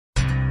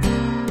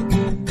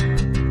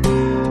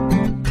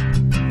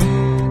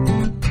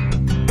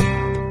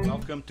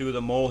to the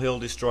Molehill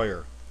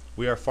Destroyer.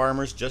 We are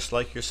farmers just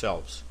like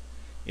yourselves.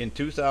 In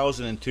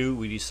 2002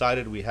 we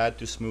decided we had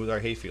to smooth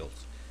our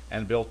hayfields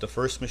and built the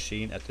first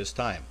machine at this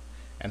time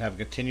and have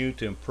continued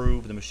to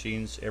improve the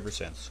machines ever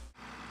since.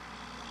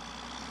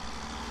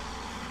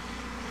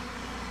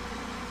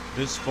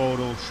 This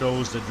photo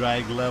shows the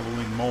drag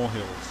leveling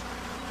molehills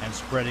and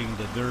spreading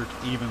the dirt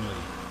evenly.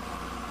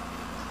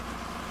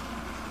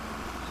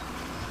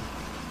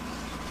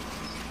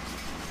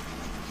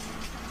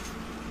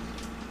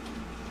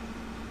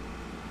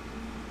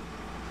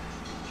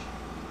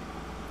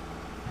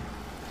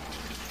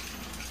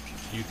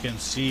 You can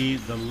see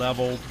the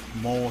leveled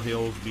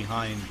molehills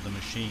behind the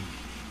machine.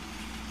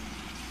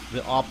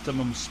 The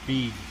optimum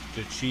speed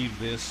to achieve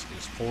this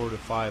is 4 to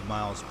 5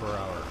 miles per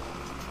hour.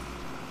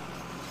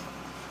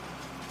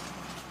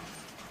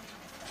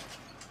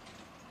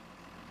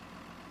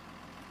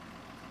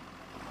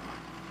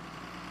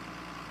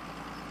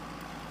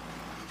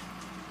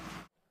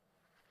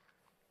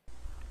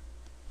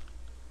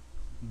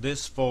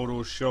 This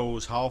photo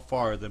shows how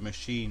far the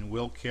machine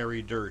will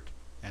carry dirt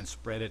and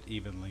spread it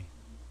evenly.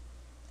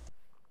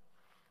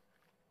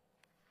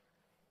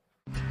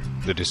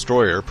 The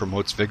Destroyer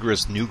promotes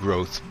vigorous new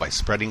growth by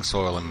spreading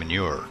soil and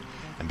manure,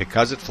 and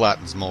because it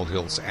flattens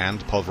molehills and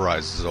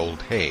pulverizes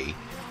old hay,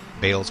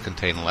 bales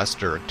contain less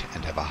dirt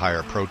and have a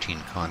higher protein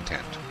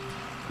content.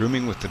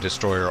 Grooming with the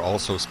Destroyer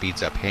also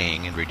speeds up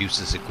haying and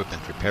reduces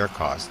equipment repair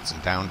costs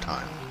and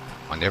downtime.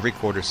 On every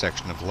quarter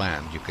section of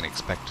land, you can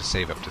expect to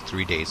save up to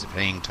 3 days of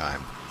haying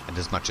time and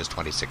as much as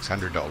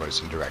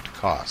 $2,600 in direct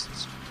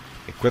costs.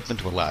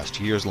 Equipment will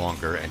last years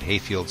longer, and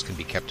hayfields can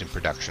be kept in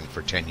production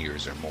for 10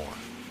 years or more.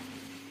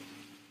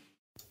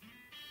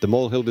 The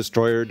Molehill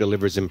Destroyer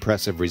delivers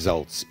impressive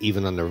results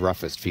even on the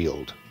roughest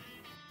field.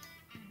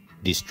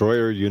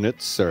 Destroyer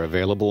units are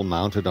available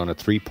mounted on a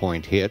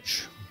 3-point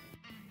hitch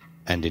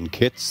and in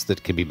kits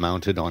that can be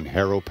mounted on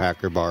harrow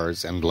packer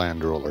bars and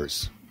land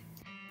rollers.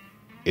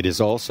 It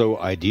is also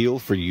ideal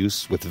for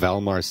use with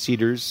Valmar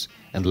seeders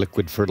and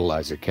liquid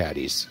fertilizer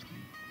caddies.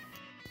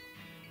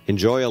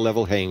 Enjoy a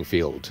level haying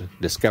field.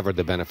 Discover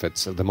the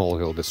benefits of the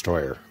Molehill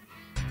Destroyer.